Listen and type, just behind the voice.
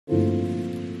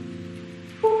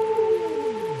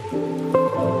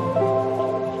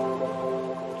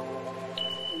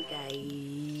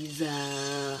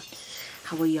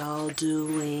are y'all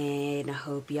doing? I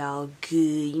hope y'all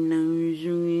good, you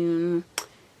know.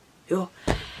 Yo,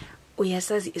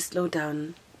 uyasazi slow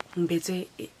down.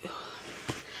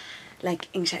 Like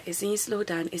slow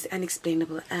down is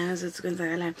unexplainable as it's going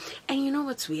to. And you know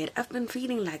what's weird? I've been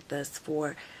feeling like this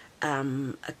for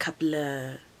a couple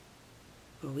of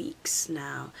weeks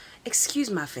now.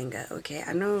 Excuse my finger, okay?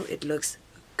 I know it looks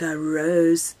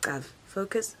gross.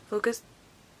 Focus.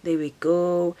 There we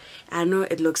go. I know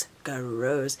it looks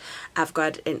gross. I've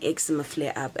got an eczema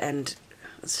flare up and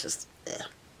it's just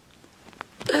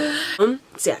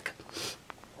sick.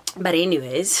 But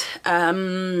anyways,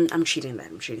 I'm cheating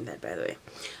that by the way.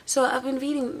 So I've been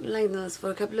feeling like this for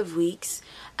a couple of weeks,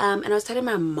 and I was telling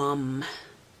my mom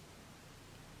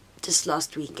just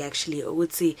last week, actually, I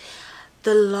would say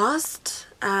the last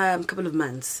couple of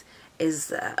months is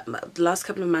the last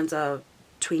couple of months of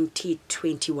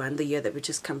 2021, the year that we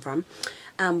just come from,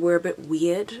 were a bit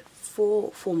weird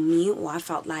for me, or I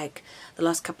felt like the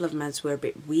last couple of months were a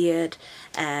bit weird.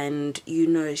 And you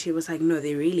know, she was like, no,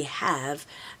 they really have,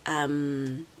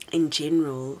 in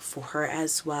general, for her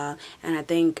as well. And I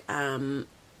think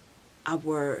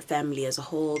our family as a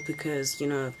whole, because you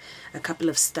know, a couple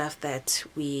of stuff that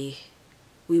we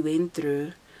went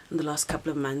through in the last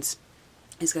couple of months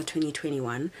is got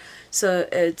 2021. So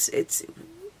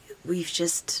we've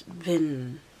just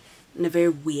been in a very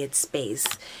weird space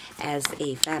as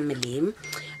a family,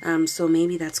 so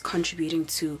maybe that's contributing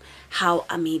to how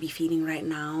I may be feeling right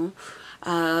now,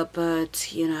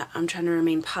 but you know, I'm trying to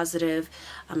remain positive.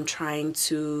 I'm trying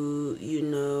to, you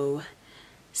know,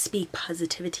 speak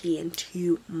positivity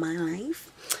into my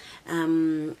life.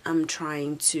 I'm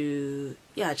trying to,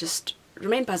 yeah, just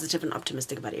remain positive and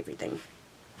optimistic about everything.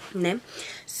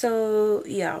 So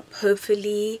yeah,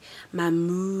 hopefully my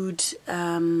mood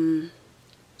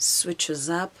switches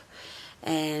up,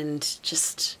 and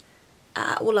just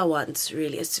all I want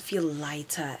really is to feel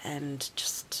lighter and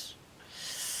just,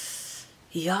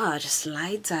 yeah, just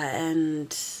lighter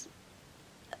and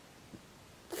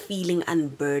feeling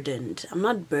unburdened. I'm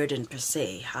not burdened per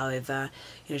se, however,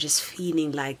 you know, just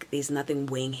feeling like there's nothing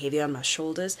weighing heavy on my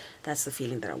shoulders. That's the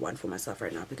feeling that I want for myself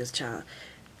right now, because child,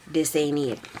 this ain't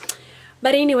it.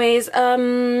 But anyways,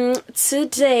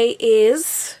 today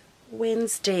is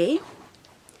Wednesday,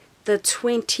 the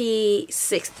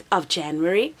 26th of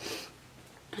January.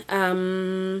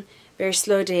 Very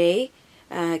slow day.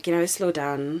 Can always slow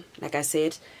down, like I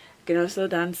said. Can always slow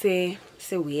down, say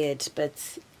weird,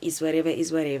 but is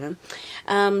whatever.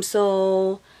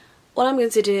 So all I'm going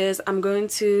to do is I'm going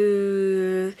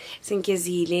to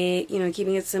Sinkezile, you know,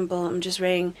 keeping it simple. I'm just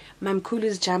wearing my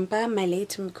Mkulu's jumper, my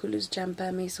late Mkulu's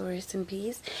jumper, may so rest in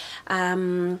peace.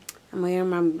 I'm wearing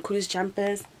my Mkulu's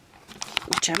jumper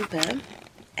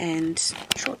and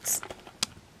shorts.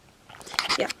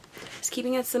 Yeah, just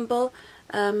keeping it simple.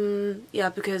 Yeah,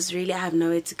 because really I have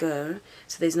nowhere to go,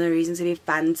 so there's no reason to be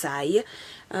fancy.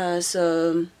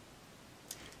 So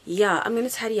yeah, I'm gonna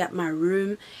tidy up my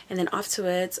room, and then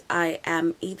afterwards I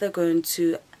am either going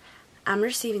to, I'm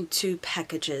receiving 2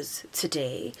 packages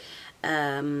today.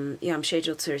 Yeah, I'm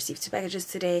scheduled to receive 2 packages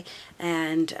today,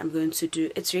 and I'm going to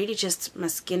do, it's really just my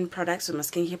skin products or my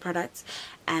skincare products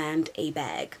and a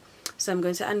bag. So I'm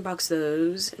going to unbox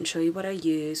those and show you what I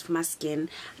use for my skin.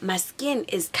 My skin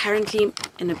is currently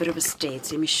in a bit of a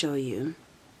state. Let me show you.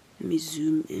 Let me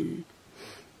zoom in.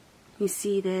 You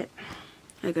see that?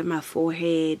 I got my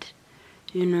forehead,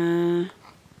 you know.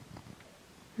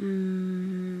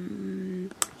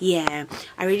 Yeah,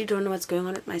 I really don't know what's going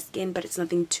on with my skin, but it's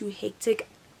nothing too hectic.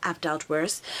 I've dealt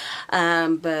worse.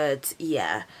 But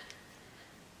yeah.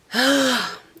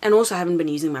 And also I haven't been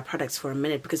using my products for a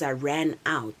minute because I ran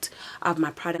out of my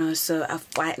products. So I've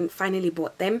finally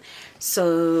bought them.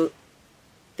 So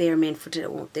they're meant for,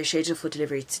 they're scheduled for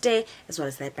delivery today, as well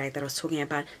as that bag that I was talking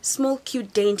about. Small,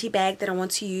 cute, dainty bag that I want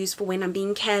to use for when I'm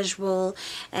being casual,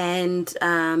 and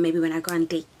maybe when I go on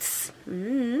dates.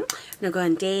 When I go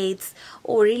on dates,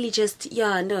 or really just,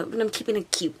 yeah, no, when I'm keeping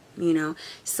it cute, you know.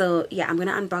 So yeah, I'm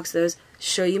gonna unbox those,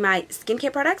 show you my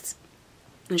skincare products,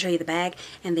 and show you the bag,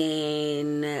 and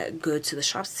then go to the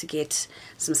shops to get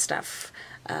some stuff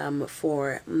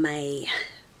for my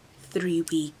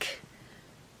 3-week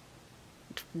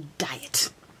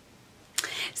diet.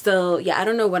 So yeah, I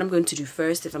don't know what I'm going to do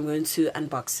first, if I'm going to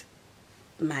unbox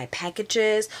my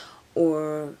packages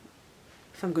or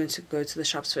if I'm going to go to the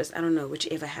shops first. I don't know,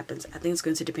 whichever happens. I think it's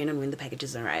going to depend on when the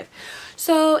packages arrive.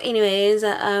 So anyways,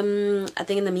 I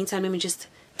think in the meantime, let me just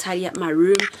tidy up my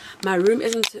room. My room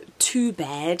isn't too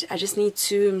bad. I just need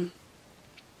to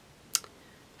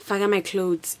figure my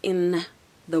clothes in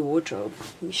the wardrobe.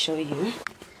 Let me show you.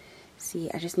 See,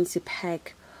 I just need to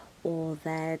pack all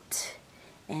that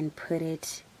and put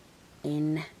it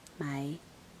in my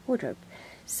wardrobe.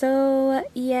 So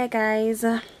yeah guys,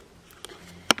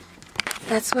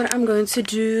 that's what I'm going to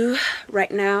do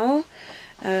right now,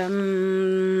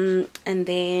 and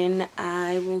then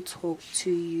I will talk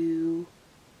to you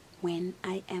when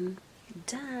I am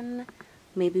done.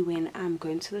 Maybe when I'm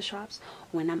going to the shops,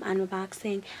 when I'm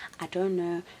unboxing, I don't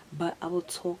know, but I will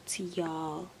talk to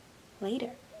y'all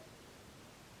later.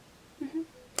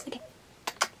 Okay.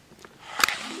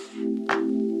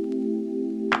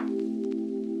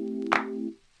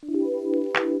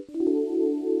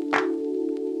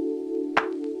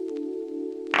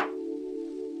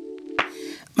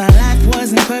 My life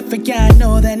wasn't perfect, yeah, I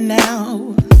know that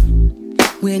now.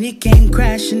 When it came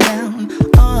crashing down,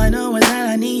 all I know is that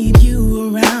I need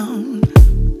you around.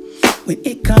 When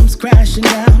it comes crashing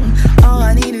down, all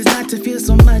I need is not to feel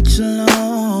so much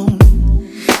alone.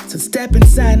 So step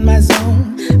inside my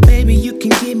zone, baby, you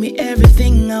can give me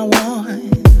everything I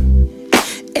want.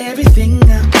 Everything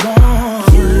I want.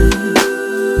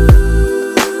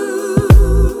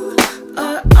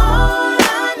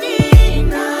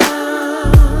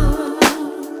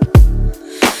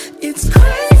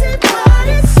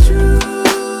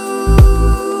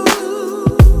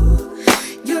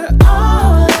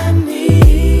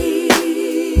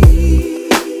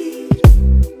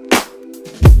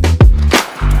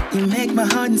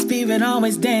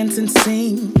 Always dance and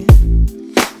sing.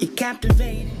 You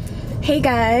captivate. Hey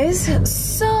guys,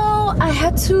 so I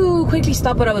had to quickly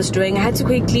stop what I was doing. I had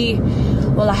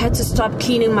to stop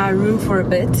cleaning my room for a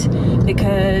bit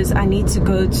because I need to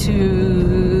go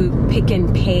to Pick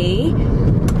and Pay,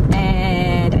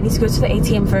 and I need to go to the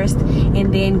ATM first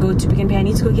and then go to Pick and Pay. I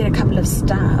need to go get a couple of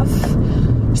stuff.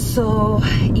 So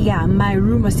yeah, my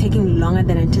room was taking longer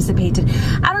than anticipated.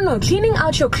 I don't know, cleaning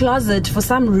out your closet for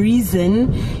some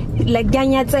reason, like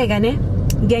and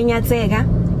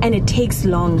it takes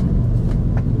long.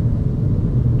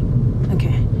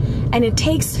 Okay, and it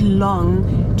takes long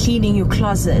cleaning your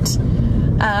closet.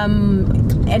 And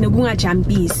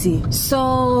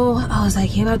so I was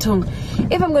like,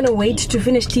 if I'm gonna wait to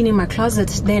finish cleaning my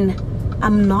closet, then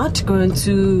I'm not going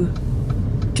to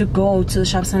go to the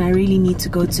shops, and I really need to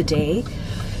go today.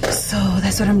 So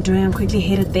that's what I'm doing. I'm quickly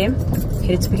headed there,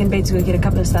 headed to Pick and Pay to go get a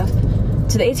couple of stuff,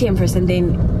 to the ATM first, and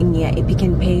then yeah, Pick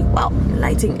and Pay. Wow,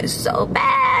 lighting is so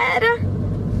bad.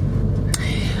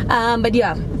 But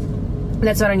yeah,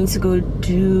 that's what I need to go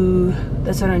do.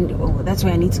 That's where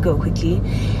I need to go quickly,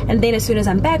 and then as soon as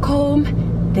I'm back home,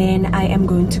 then I am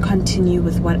going to continue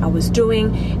with what I was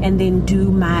doing, and then do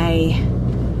my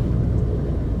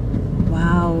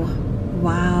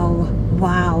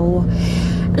wow,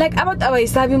 like about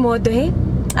abayisabi modo, hey,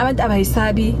 about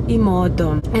abayisabi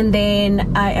imodo, and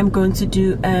then I am going to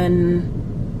do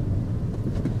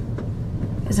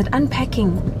is it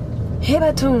unpacking? Hey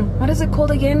Batung, what is it called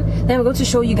again? Then I'm going to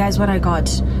show you guys what I got,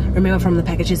 remember, from the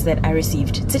packages that I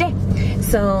received today.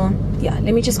 So yeah,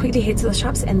 let me just quickly head to the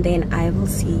shops, and then I will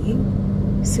see you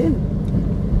soon.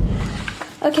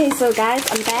 Okay, so guys,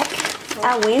 I'm back.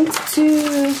 I went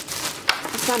to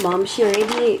my mom. She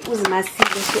already was messy.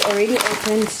 She already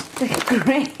opened the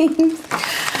grapes.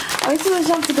 I went to the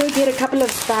shop to go get a couple of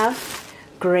stuff.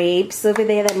 Grapes over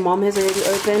there that mom has already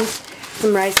opened.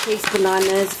 Some rice cakes,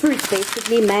 bananas, fruits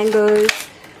basically, mangoes,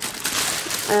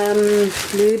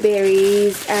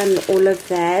 blueberries, and all of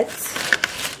that.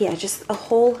 Yeah, just a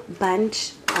whole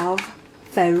bunch of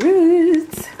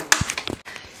fruits.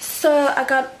 So I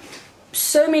got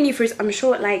so many fruits. I'm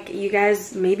sure, like, you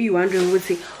guys may be wondering, would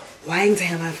say, why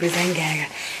am I fruits?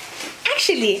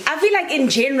 Actually, I feel like in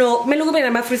general,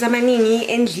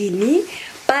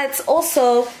 but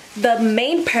also the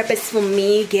main purpose for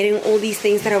me getting all these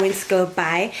things that I went to go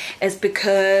buy is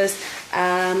because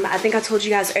I think I told you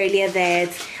guys earlier that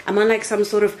I'm on like some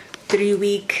sort of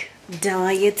 3-week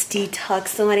diet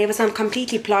detox or whatever, so I'm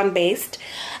completely plant-based.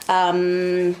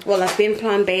 Well, I've been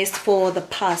plant-based for the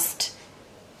past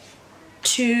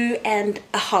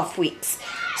 2.5 weeks,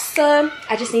 so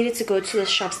I just needed to go to the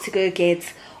shops to go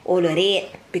get all of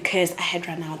it because I had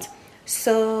run out.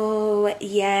 So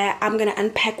yeah, I'm gonna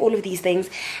unpack all of these things,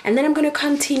 and then I'm gonna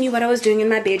continue what I was doing in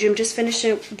my bedroom, just finish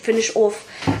off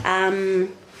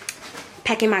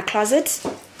packing my closet,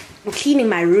 cleaning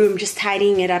my room, just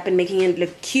tidying it up and making it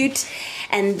look cute,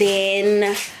 and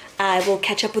then I will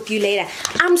catch up with you later.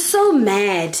 I'm so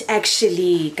mad,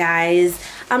 actually, guys.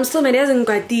 I'm so mad.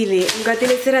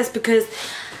 Serious, because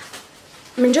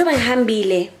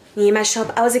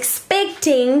I was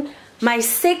expecting my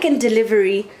second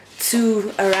delivery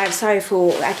to arrive. Sorry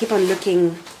for, I keep on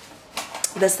looking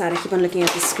this side, I keep on looking at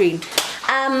the screen.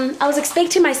 I was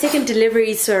expecting my second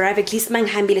delivery to arrive at least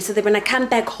manghambile, so that when I come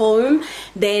back home,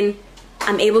 then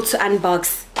I'm able to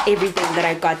unbox everything that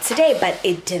I got today, but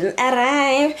it didn't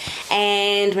arrive.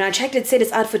 And when I checked, it said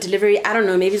it's out for delivery. I don't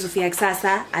know, maybe Sofia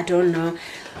Ksasa, I don't know.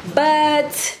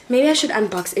 But maybe I should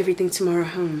unbox everything tomorrow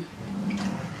home.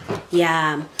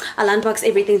 Yeah, I'll unbox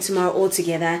everything tomorrow all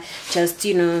together, just,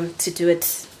 you know, to do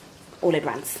it all at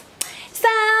once. So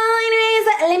anyways,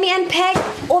 let me unpack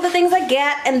all the things I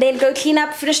get and then go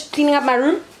finish cleaning up my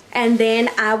room, and then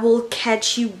I will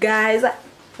catch you guys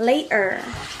later.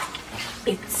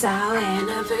 It's our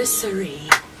anniversary.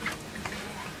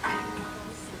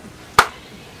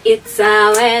 It's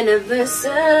our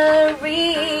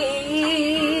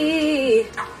anniversary.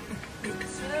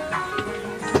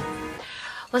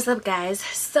 What's up, guys?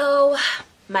 So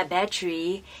my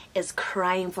battery is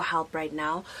crying for help right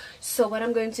now, so what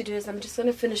I'm going to do is I'm just going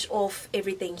to finish off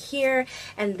everything here,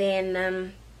 and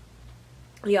then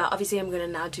yeah, obviously I'm gonna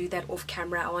now do that off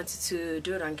camera. I wanted to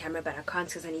do it on camera, but I can't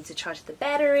because I need to charge the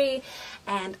battery,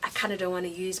 and I kind of don't want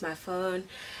to use my phone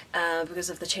because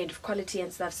of the change of quality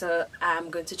and stuff. So I'm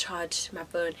going to charge my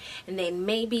phone, and then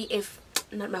maybe if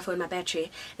not my phone, my battery,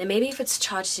 then maybe if it's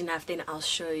charged enough, then I'll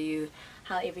show you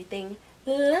how everything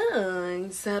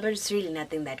looks. But it's really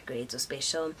nothing that great or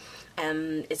special.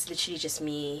 It's literally just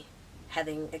me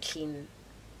having a clean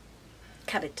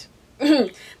cupboard.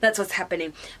 That's what's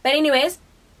happening. But anyways,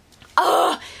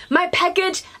 oh, my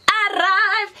package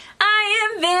arrived. I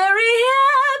am very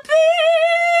happy.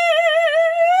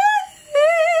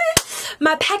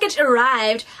 My package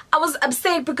arrived. I was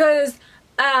upset because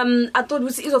I thought it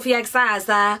was Sofia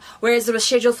Ksasa, whereas it was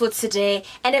scheduled for today,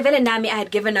 and eventually I had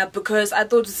given up because I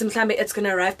thought it's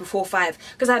gonna arrive before 5,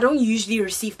 because I don't usually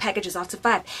receive packages after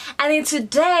 5. And then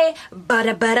today, bum,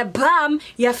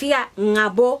 yafia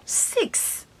ngabo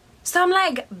 6. So I'm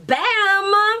like,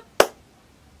 bam,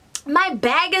 my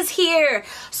bag is here,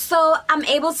 so I'm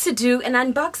able to do an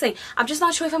unboxing. I'm just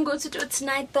not sure if I'm going to do it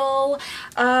tonight though.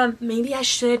 Maybe I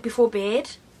should before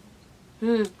bed.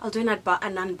 I'll do an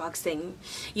unboxing.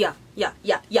 Yeah.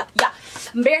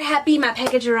 I'm very happy my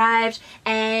package arrived,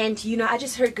 and you know, I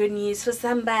just heard good news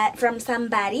from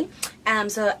somebody.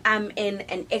 So I'm in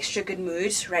an extra good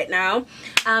mood right now.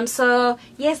 So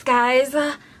yes, guys,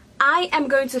 I am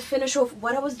going to finish off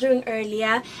what I was doing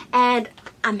earlier, and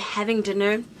I'm having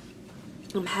dinner.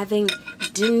 And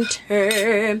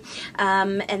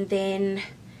then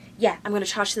yeah, I'm gonna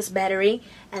charge this battery,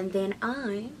 and then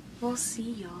I will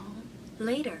see y'all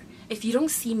later. If you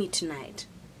don't see me tonight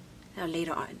or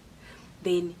later on,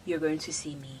 then you're going to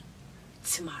see me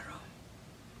tomorrow.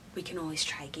 We can always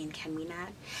try again, can we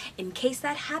not? In case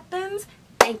that happens,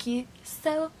 thank you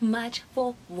so much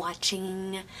for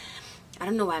watching. I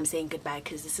don't know why I'm saying goodbye,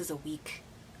 because this is a week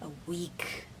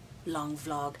long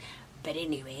vlog. But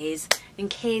anyways, in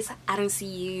case I don't see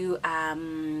you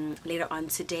later on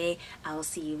today, I'll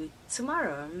see you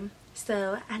tomorrow.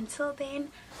 So until then,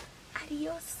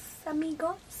 adios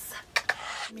amigos.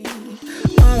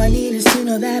 All I need is to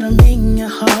know that I'm in your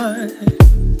heart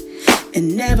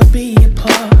and never be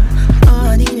apart. All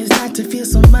I need is not to feel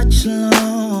so much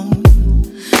alone.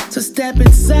 So step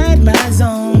inside my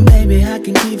zone, baby. I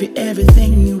can give you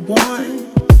everything you want,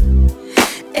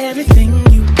 everything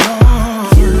you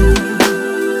want. You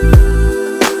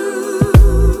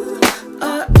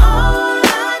are all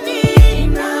I need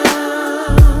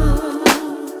now.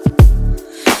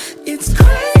 It's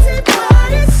crazy,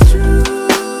 but it's true.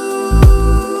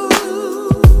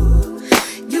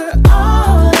 You're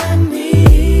all I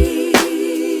need.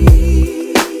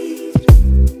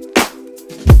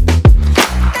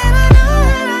 And I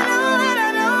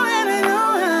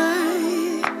know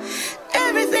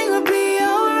everything will be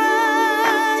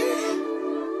alright.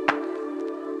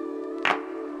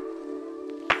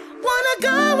 Wanna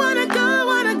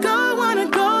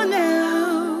go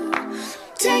now.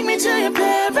 Take me to your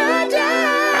paradise.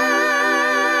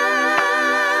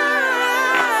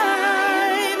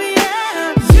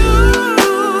 Yeah. You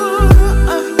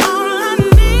are all I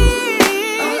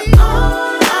need.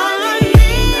 All I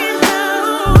need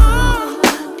now.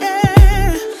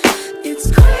 Yeah. It's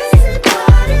crazy,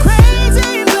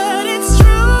 but it's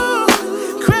true.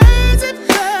 Crazy,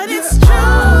 but it's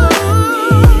true.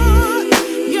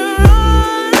 You're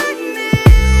all I need.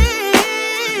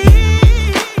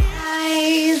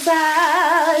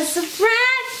 Guys, it's a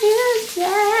brand new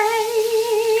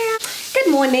day. Good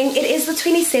morning. It is the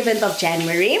 27th of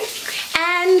January,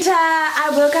 and I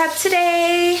woke up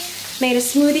today, made a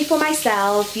smoothie for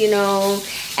myself, you know,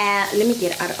 and let me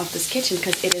get out of this kitchen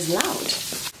because it is loud.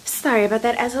 Sorry about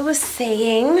that. As I was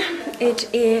saying, it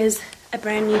is a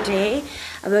brand new day.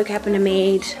 I woke up and I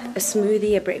made a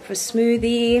smoothie, a breakfast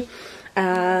smoothie.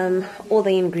 All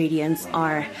the ingredients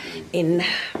are in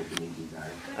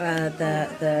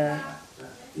the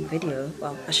video.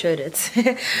 Well, I showed it.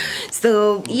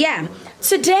 So yeah,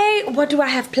 today what do I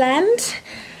have planned?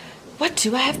 What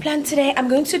do I have planned today? I'm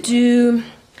going to do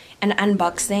an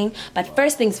unboxing, but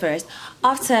first things first,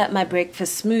 after my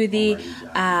breakfast smoothie,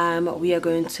 we are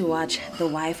going to watch The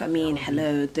Wife.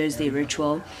 Hello Thursday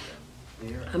Ritual.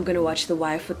 I'm gonna watch The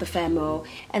Wife with the famo,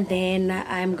 and then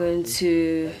I'm going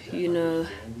to, you know,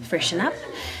 freshen up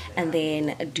and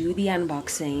then do the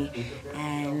unboxing,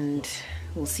 and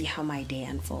we'll see how my day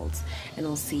unfolds, and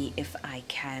we'll see if I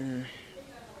can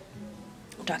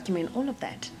document all of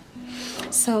that.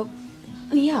 So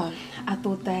yeah, I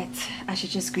thought that I should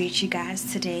just greet you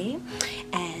guys today,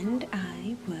 and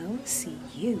I will see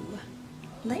you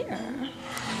later.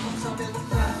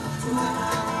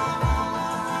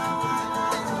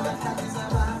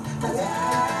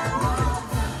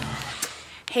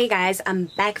 Hey guys,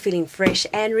 I'm back feeling fresh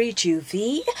and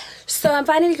rejuvie. So I'm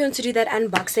finally going to do that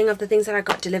unboxing of the things that I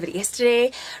got delivered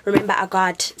yesterday. Remember, I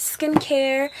got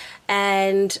skincare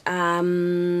and a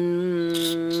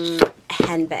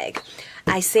handbag.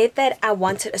 I said that I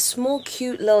wanted a small,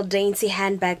 cute, little dainty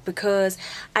handbag because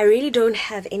I really don't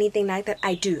have anything like that.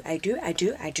 I do.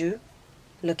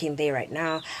 Looking there right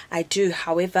now, I do.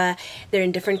 However, they're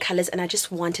in different colors, and I just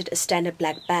wanted a standard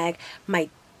black bag. My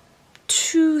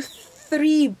 2,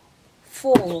 3,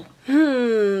 4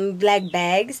 black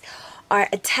bags are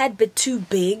a tad bit too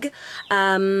big.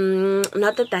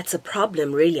 Not that that's a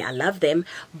problem, really. I love them,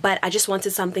 but I just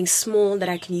wanted something small that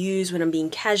I can use when I'm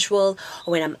being casual,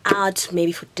 or when I'm out,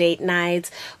 maybe for date nights,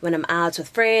 when I'm out with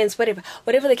friends, whatever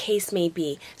the case may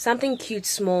be. Something cute,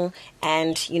 small,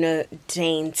 and, you know,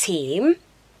 dainty.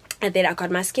 And then I got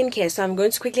my skincare, so I'm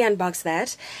going to quickly unbox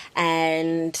that,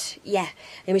 and yeah,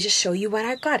 let me just show you what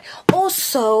I got.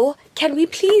 Also, can we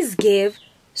please give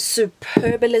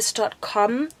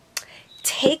superbalist.com,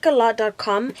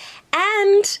 takealot.com,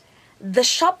 and the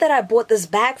shop that I bought this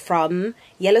bag from,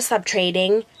 Yellow Sub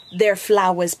Trading, their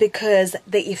flowers, because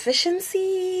the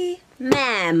efficiency,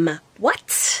 ma'am,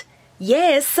 what?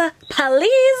 Yes,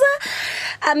 please.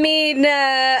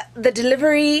 The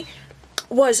delivery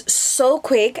was so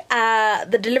quick. I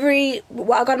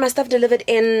got my stuff delivered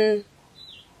in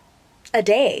a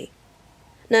day.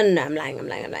 No, I'm lying.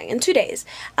 In 2 days.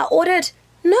 I ordered,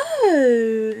 no,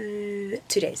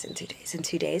 2 days, in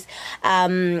 2 days.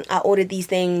 I ordered these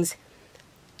things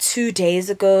 2 days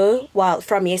ago. Well,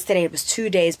 from yesterday, it was 2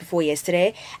 days before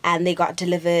yesterday, and they got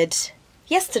delivered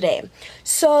yesterday.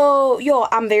 So,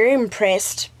 I'm very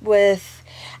impressed with,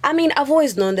 I've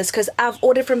always known this because I've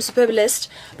ordered from Superbalist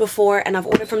before, and I've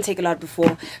ordered from Take A Lot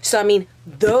before. So,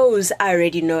 those I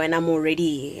already know, and I'm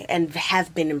already and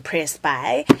have been impressed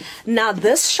by. Now,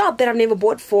 this shop that I've never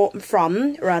bought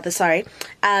from,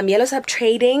 Yellow Sub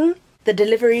Trading, the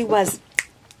delivery was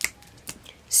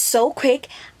so quick.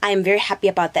 I'm very happy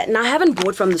about that. Now, I haven't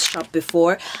bought from this shop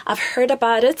before. I've heard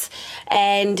about it,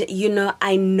 and,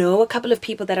 I know a couple of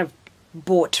people that have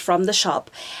bought from the shop,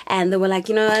 and they were like,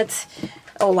 you know what?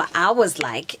 Or I was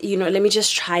like, let me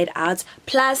just try it out.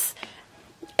 Plus,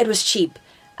 it was cheap.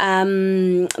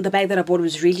 The bag that I bought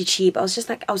was really cheap. I was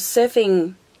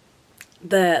surfing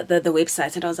the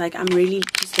website, and I was like, I'm really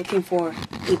just looking for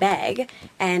a bag,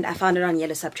 and I found it on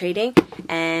Yellow Sub Trading,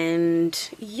 and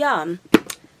yeah,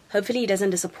 hopefully it doesn't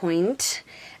disappoint.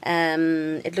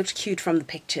 It looked cute from the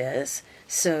pictures,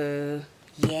 so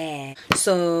yeah.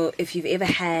 So if you've ever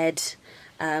had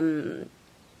a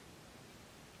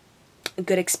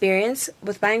good experience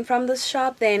with buying from this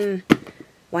shop, then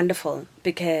wonderful,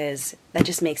 because that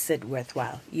just makes it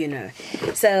worthwhile,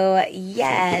 So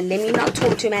yeah, let me not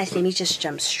talk too much. Let me just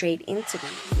jump straight into it.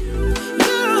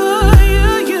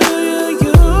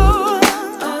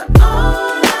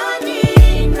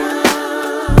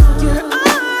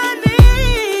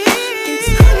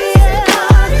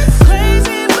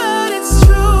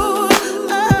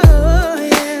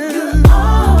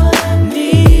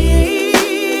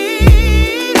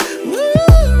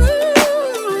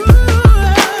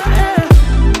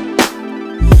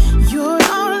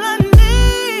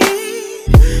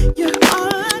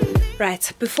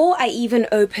 Right, before I even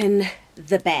open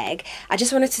the bag, I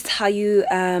just wanted to tell you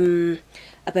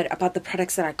a bit about the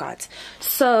products that I got.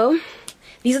 So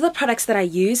these are the products that I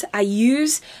use. I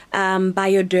use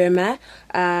Bioderma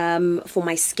for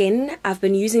my skin. I've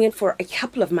been using it for a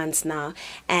couple of months now,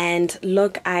 and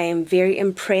look, I am very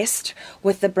impressed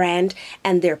with the brand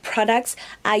and their products.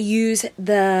 I use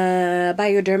the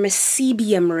Bioderma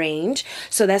CBM range,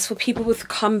 so that's for people with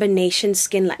combination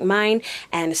skin like mine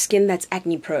and skin that's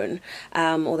acne prone,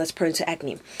 or that's prone to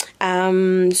acne.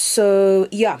 So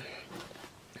yeah,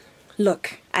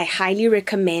 look, I highly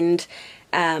recommend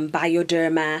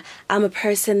Bioderma. I'm a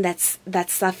person that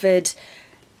suffered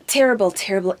terrible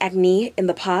acne in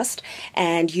the past,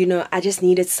 and you know, I just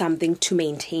needed something to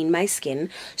maintain my skin,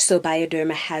 so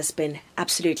Bioderma has been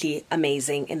absolutely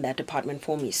amazing in that department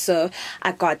for me. So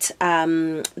I got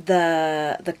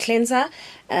the cleanser.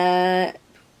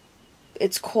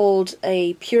 It's called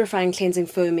a purifying cleansing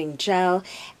foaming gel,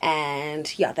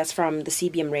 and yeah, that's from the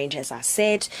CBM range, as I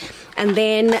said. And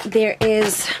then there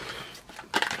is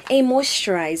a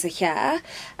moisturizer here.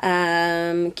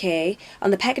 Okay,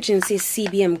 on the packaging it says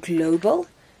CBM Global.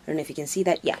 I don't know if you can see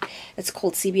that. Yeah, it's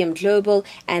called CBM Global,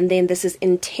 and then this is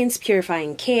Intense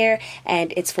Purifying Care,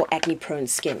 and it's for acne prone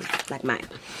skin like mine.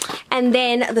 And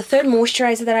then the third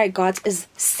moisturizer that I got is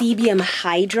CBM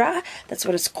Hydra. That's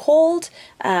what it's called.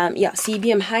 Yeah,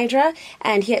 CBM Hydra,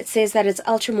 and here it says that it's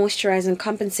ultra moisturizing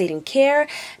compensating care,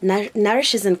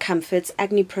 nourishes and comforts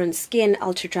acne prone skin,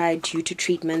 ultra dry due to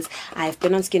treatments. I've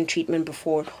been on skin treatment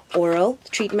before, oral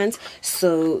treatments,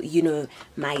 so you know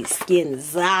my skin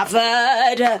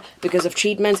suffered because of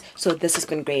treatments, so this has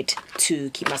been great to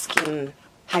keep my skin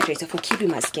hydrated, for keeping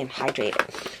my skin hydrated.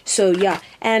 So yeah,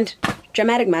 and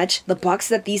dramatic much, the box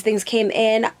that these things came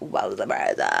in was a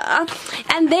murder.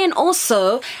 And then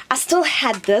also I still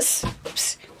had this,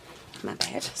 oops, my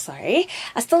bad, sorry,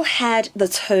 I still had the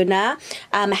toner.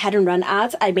 I hadn't run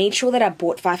out. I made sure that I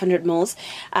bought 500 mils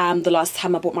the last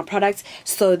time I bought my products,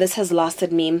 so this has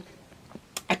lasted me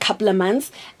a couple of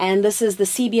months. And this is the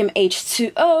CBM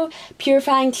H2O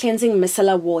Purifying Cleansing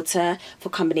Micellar Water for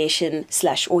combination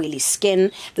 / oily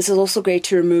skin. This is also great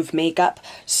to remove makeup,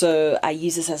 so I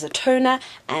use this as a toner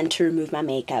and to remove my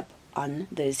makeup on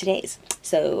those days.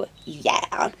 So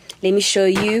yeah, let me show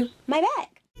you my bag.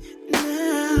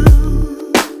 Now,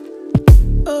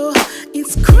 oh,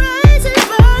 it's crazy,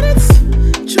 but it's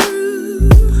true.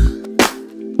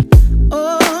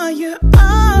 Oh, you're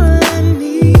all I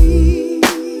need.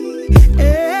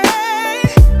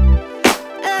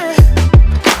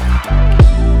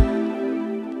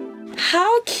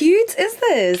 How cute is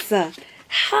this?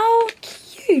 How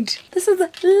cute. This is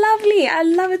lovely. I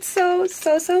love it so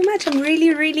much. I'm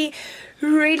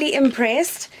really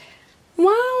impressed.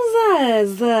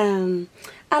 Wowzers.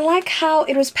 I like how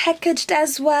it was packaged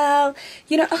as well.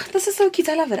 You know, oh, this is so cute.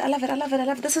 I love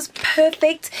it. This is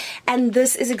perfect, and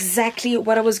this is exactly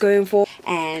what I was going for.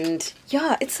 And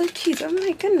yeah, it's so cute. Oh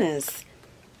my goodness.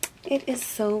 It is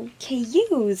so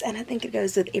cute, and I think it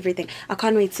goes with everything. I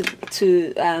can't wait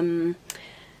to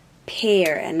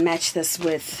pair and match this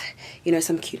with, you know,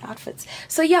 some cute outfits.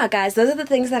 So yeah, guys, those are the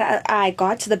things that I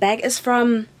got. The bag is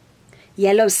from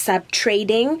Yellow Sub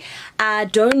Trading. I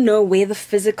don't know where the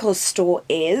physical store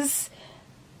is.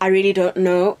 I really don't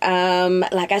know.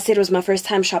 Like I said, it was my first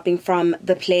time shopping from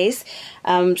the place.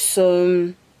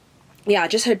 So yeah, I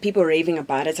just heard people raving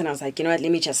about it, and I was like, you know what,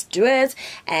 let me just do it.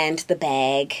 And the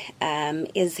bag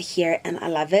is here, and I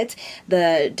love it.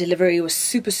 The delivery was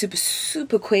super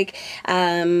quick.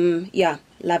 Yeah,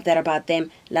 love that about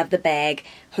them. Love the bag.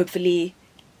 Hopefully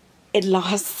it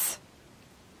lasts.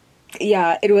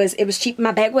 Yeah, it was cheap.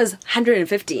 My bag was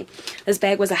 150. This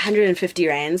bag was 150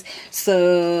 rands.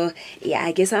 So yeah,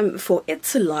 I guess for it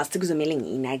to last,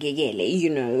 you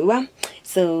know.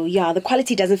 So yeah, the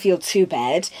quality doesn't feel too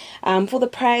bad. For the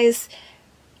price,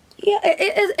 yeah,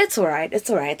 it's alright. It's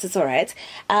alright.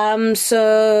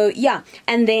 So yeah,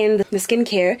 and then the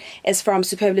skincare is from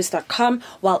superbliss.com.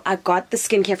 Well, I got the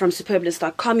skincare from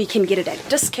superbliss.com. You can get it at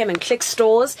Discount and Click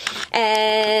stores,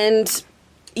 and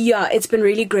yeah, it's been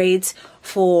really great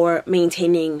for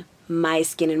maintaining my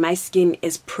skin, and my skin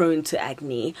is prone to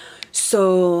acne,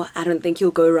 so I don't think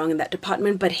you'll go wrong in that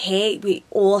department. But hey, we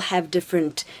all have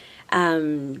different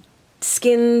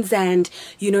skins, and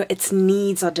you know, its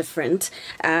needs are different.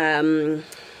 Yeah,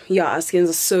 our skins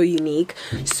are so unique,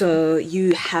 so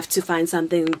you have to find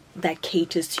something that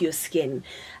caters to your skin.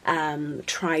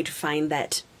 Try to find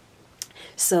that.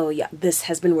 So yeah, this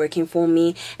has been working for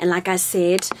me, and like I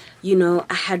said, you know,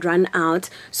 I had run out,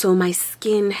 so my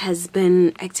skin has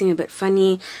been acting a bit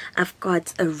funny. I've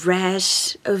got a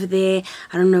rash over there,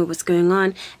 I don't know what's going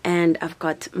on, and I've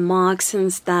got marks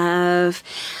and stuff.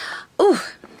 Oh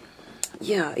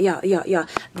yeah,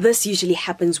 this usually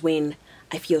happens when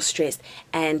I feel stressed,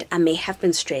 and I may have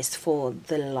been stressed for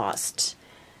the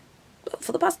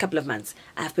past couple of months.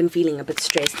 I've been feeling a bit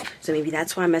stressed, so maybe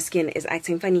that's why my skin is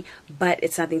acting funny, but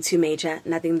it's nothing too major,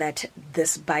 nothing that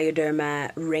this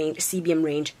Bioderma range, CBM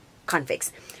range, can't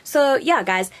fix. So yeah,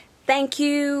 guys, thank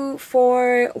you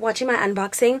for watching my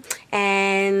unboxing,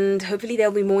 and hopefully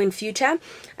there'll be more in future.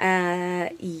 In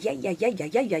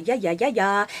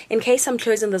case I'm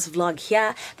closing this vlog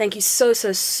here, thank you so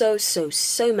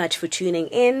much for tuning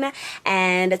in,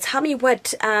 and tell me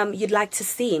what you'd like to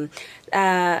see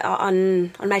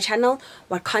on my channel,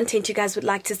 what content you guys would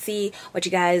like to see, what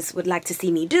you guys would like to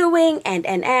see me doing,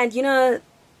 and you know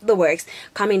the works.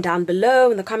 Comment down below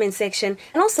in the comment section.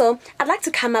 And also, I'd like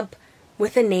to come up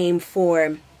with a name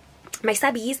for my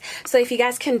subbies, so if you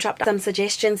guys can drop some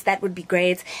suggestions, that would be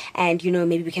great, and you know,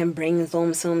 maybe we can bring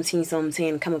something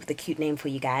and come up with a cute name for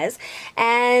you guys.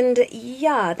 And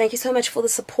yeah, thank you so much for the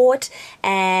support,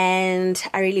 and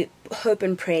I really hope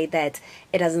and pray that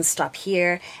it doesn't stop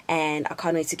here, and I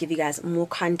can't wait to give you guys more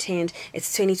content.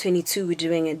 It's 2022, we're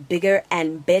doing it bigger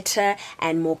and better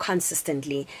and more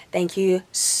consistently. Thank you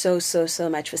so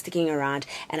much for sticking around,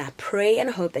 and I pray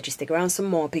and hope that you stick around some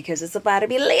more, because it's about to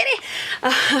be lady.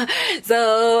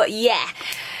 So yeah,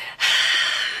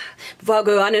 before I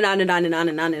go on and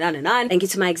on, thank you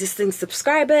to my existing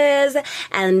subscribers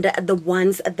and the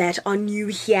ones that are new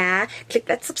here. Click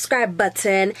that subscribe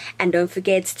button, and don't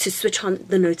forget to switch on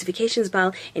the notifications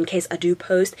bell in case I do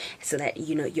post, so that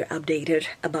you know you're updated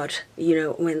about, you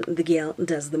know, when the girl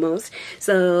does the most.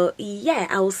 So yeah,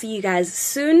 I will see you guys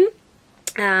soon.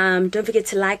 Don't forget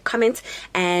to like, comment,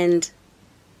 and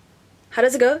how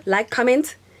does it go? Like,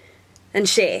 comment, and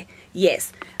share.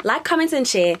 Yes, like, comment, and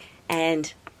share,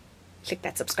 and click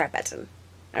that subscribe button.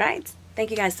 Alright, thank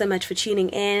you guys so much for tuning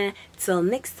in. Till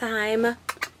next time.